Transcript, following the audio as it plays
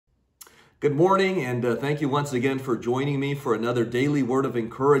Good morning, and thank you once again for joining me for another daily word of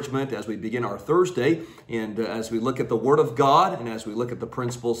encouragement as we begin our Thursday, and as we look at the Word of God, and as we look at the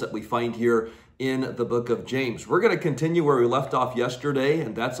principles that we find here in the book of James. We're going to continue where we left off yesterday,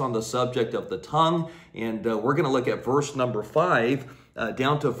 and that's on the subject of the tongue, and we're going to look at verse number 5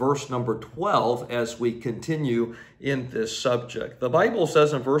 down to verse number 12 as we continue in this subject. The Bible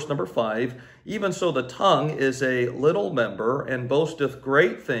says in verse number 5, "Even so the tongue is a little member, and boasteth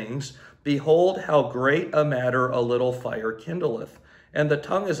great things. Behold, how great a matter a little fire kindleth. And the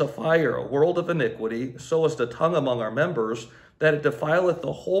tongue is a fire, a world of iniquity. So is the tongue among our members, that it defileth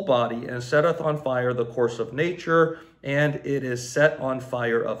the whole body, and setteth on fire the course of nature, and it is set on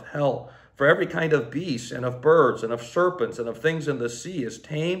fire of hell. For every kind of beast, and of birds, and of serpents, and of things in the sea is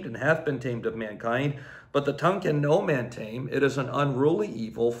tamed, and hath been tamed of mankind. But the tongue can no man tame. It is an unruly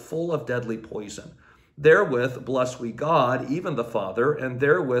evil, full of deadly poison. Therewith bless we God, even the Father, and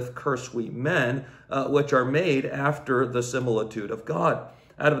therewith curse we men, which are made after the similitude of God.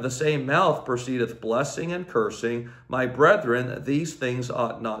 Out of the same mouth proceedeth blessing and cursing. My brethren, these things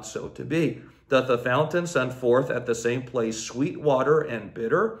ought not so to be. Doth the fountain send forth at the same place sweet water and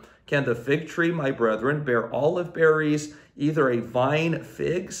bitter? Can the fig tree, my brethren, bear olive berries, either a vine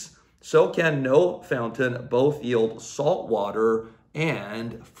figs? So can no fountain both yield salt water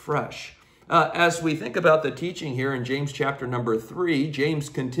and fresh." As we think about the teaching here in James chapter number 3, James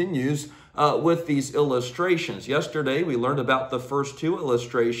continues with these illustrations. Yesterday, we learned about the first two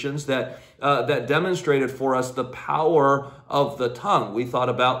illustrations that demonstrated for us the power of the tongue. We thought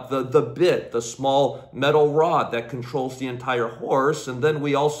about the bit, the small metal rod that controls the entire horse. And then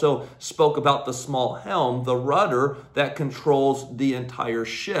we also spoke about the small helm, the rudder that controls the entire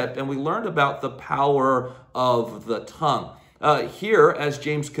ship. And we learned about the power of the tongue. Here, as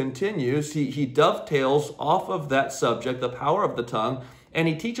James continues, he dovetails off of that subject, the power of the tongue, and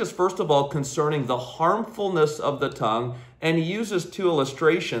he teaches, first of all, concerning the harmfulness of the tongue, and he uses two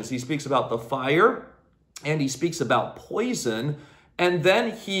illustrations. He speaks about the fire, and he speaks about poison, and then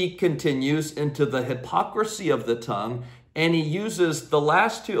he continues into the hypocrisy of the tongue, and he uses the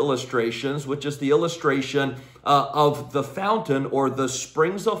last two illustrations, which is the illustration of the fountain or the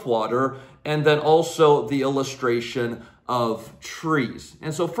springs of water, and then also the illustration of trees.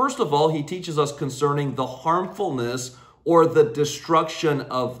 And so first of all, he teaches us concerning the harmfulness or the destruction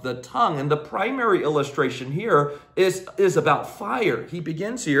of the tongue. And the primary illustration here is about fire. He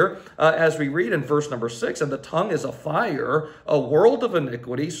begins here as we read in verse number 6, "And the tongue is a fire, a world of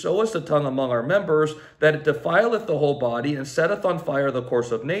iniquity. So is the tongue among our members, that it defileth the whole body, and setteth on fire the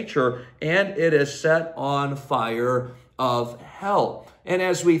course of nature, and it is set on fire of hell." And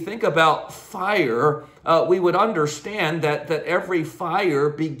as we think about fire, we would understand that every fire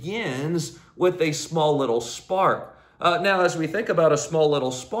begins with a small little spark. Now, as we think about a small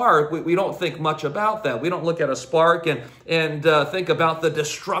little spark, we don't think much about that. We don't look at a spark and think about the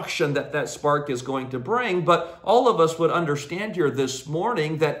destruction that spark is going to bring. But all of us would understand here this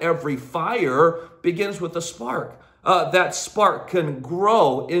morning that every fire begins with a spark. That spark can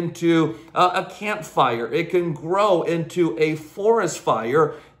grow into a campfire. It can grow into a forest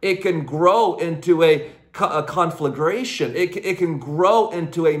fire. It can grow into a conflagration. It can grow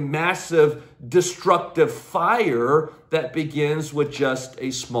into a massive destructive fire that begins with just a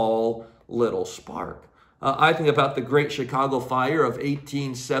small little spark. I think about the Great Chicago Fire of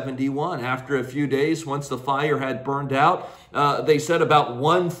 1871. After a few days, once the fire had burned out, they said about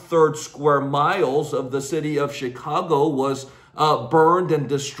 1/3 square miles of the city of Chicago was burned and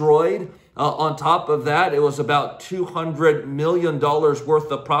destroyed. On top of that, it was about $200 million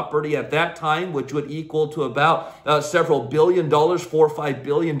worth of property at that time, which would equal to about several billion dollars, $4 or $5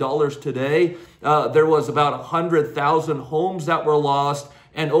 billion today. There was about 100,000 homes that were lost,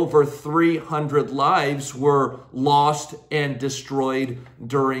 and over 300 lives were lost and destroyed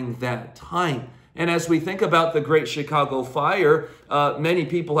during that time. And as we think about the Great Chicago Fire, many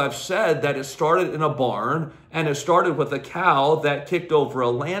people have said that it started in a barn, and it started with a cow that kicked over a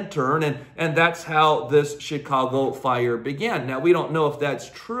lantern, and that's how this Chicago Fire began. Now, we don't know if that's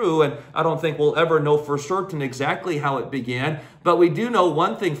true, and I don't think we'll ever know for certain exactly how it began, but we do know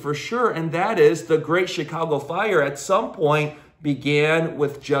one thing for sure, and that is the Great Chicago Fire at some point began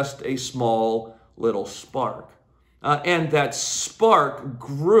with just a small little spark. And that spark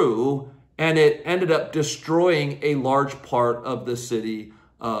grew, and it ended up destroying a large part of the city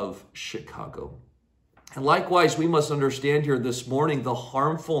of Chicago. And likewise, we must understand here this morning the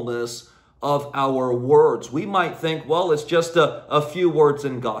harmfulness of our words. We might think, well, it's just a few words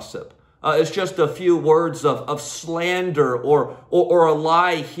in gossip. It's just a few words of slander or a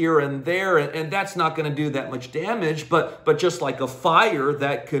lie here and there, and that's not going to do that much damage. But just like a fire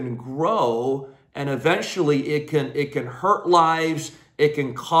that can grow, and eventually it can hurt lives, it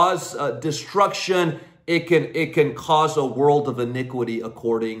can cause destruction, it can cause a world of iniquity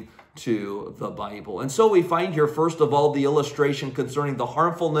according to the Bible. And so we find here, first of all, the illustration concerning the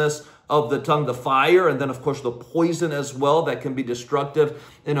harmfulness of the tongue, the fire, and then, of course, the poison as well that can be destructive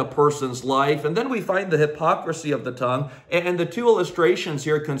in a person's life. And then we find the hypocrisy of the tongue and the two illustrations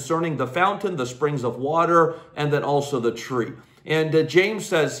here concerning the fountain, the springs of water, and then also the tree. And James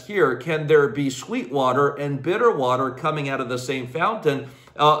says here, can there be sweet water and bitter water coming out of the same fountain?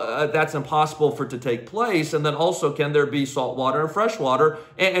 That's impossible for it to take place. And then also, can there be salt water and fresh water?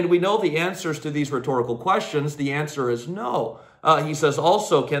 And we know the answers to these rhetorical questions. The answer is no. He says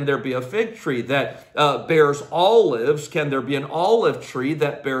also, can there be a fig tree that bears olives? Can there be an olive tree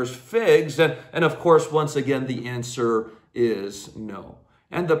that bears figs? And of course, once again, the answer is no.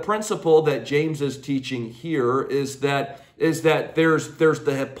 And the principle that James is teaching here is that there's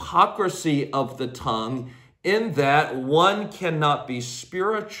the hypocrisy of the tongue, in that one cannot be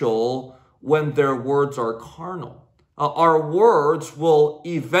spiritual when their words are carnal. Our words will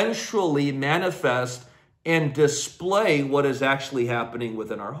eventually manifest and display what is actually happening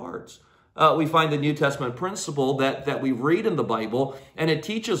within our hearts. We find the New Testament principle that we read in the Bible, and it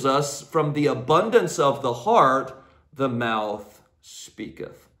teaches us, from the abundance of the heart, the mouth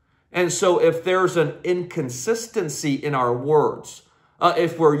speaketh. And so if there's an inconsistency in our words,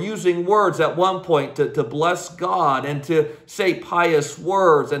 if we're using words at one point to bless God and to say pious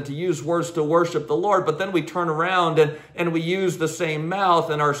words and to use words to worship the Lord, but then we turn around and we use the same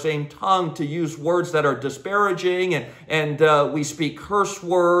mouth and our same tongue to use words that are disparaging, and we speak curse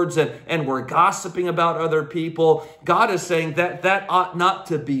words and we're gossiping about other people, God is saying that ought not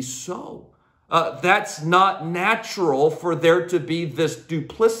to be so. That's not natural for there to be this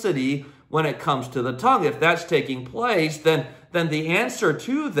duplicity when it comes to the tongue. If that's taking place, then the answer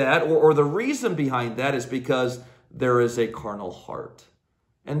to that, or the reason behind that, is because there is a carnal heart.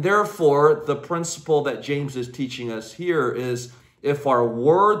 And therefore, the principle that James is teaching us here is, if our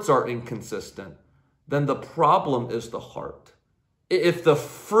words are inconsistent, then the problem is the heart. If the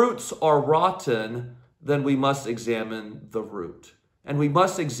fruits are rotten, then we must examine the root. And we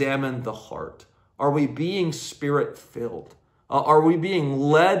must examine the heart. Are we being Spirit-filled? Are we being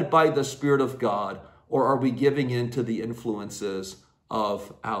led by the Spirit of God? Or are we giving in to the influences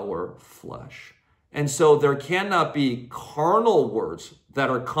of our flesh? And so there cannot be carnal words that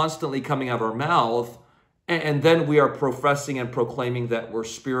are constantly coming out of our mouth, and then we are professing and proclaiming that we're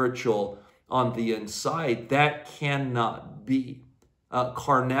spiritual on the inside. That cannot be.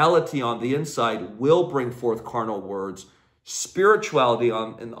 Carnality on the inside will bring forth carnal words. Spirituality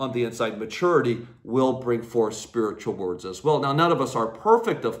on the inside, maturity, will bring forth spiritual words as well. Now, none of us are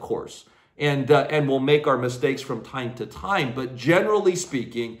perfect, of course, and we'll make our mistakes from time to time. But generally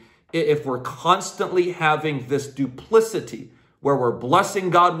speaking, if we're constantly having this duplicity, where we're blessing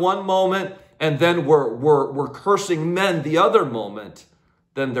God one moment and then we're cursing men the other moment,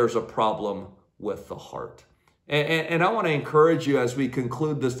 then there's a problem with the heart. And I want to encourage you, as we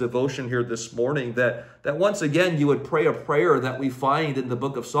conclude this devotion here this morning, that once again you would pray a prayer that we find in the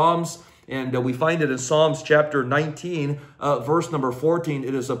book of Psalms, and we find it in Psalms chapter 19, verse number 14.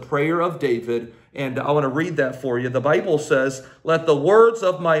 It is a prayer of David, and I want to read that for you. The Bible says, "Let the words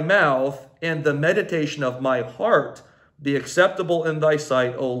of my mouth and the meditation of my heart be acceptable in thy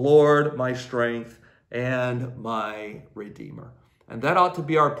sight, O Lord, my strength and my Redeemer." And that ought to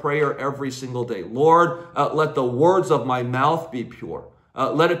be our prayer every single day. Lord, let the words of my mouth be pure.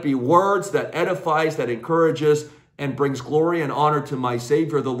 Let it be words that edifies, that encourages, and brings glory and honor to my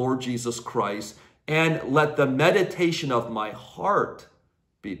Savior, the Lord Jesus Christ. And let the meditation of my heart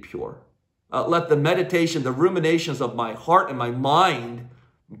be pure. Let the meditation, the ruminations of my heart and my mind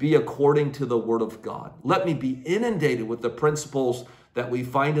be according to the Word of God. Let me be inundated with the principles that we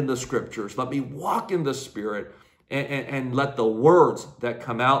find in the Scriptures. Let me walk in the Spirit. And let the words that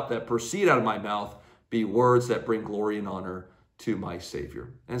come out, that proceed out of my mouth, be words that bring glory and honor to my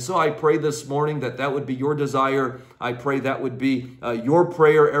Savior. And so I pray this morning that would be your desire. I pray that would be your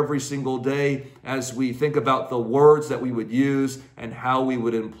prayer every single day as we think about the words that we would use and how we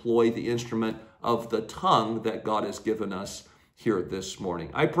would employ the instrument of the tongue that God has given us here this morning.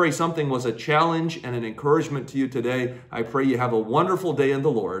 I pray something was a challenge and an encouragement to you today. I pray you have a wonderful day in the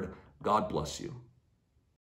Lord. God bless you.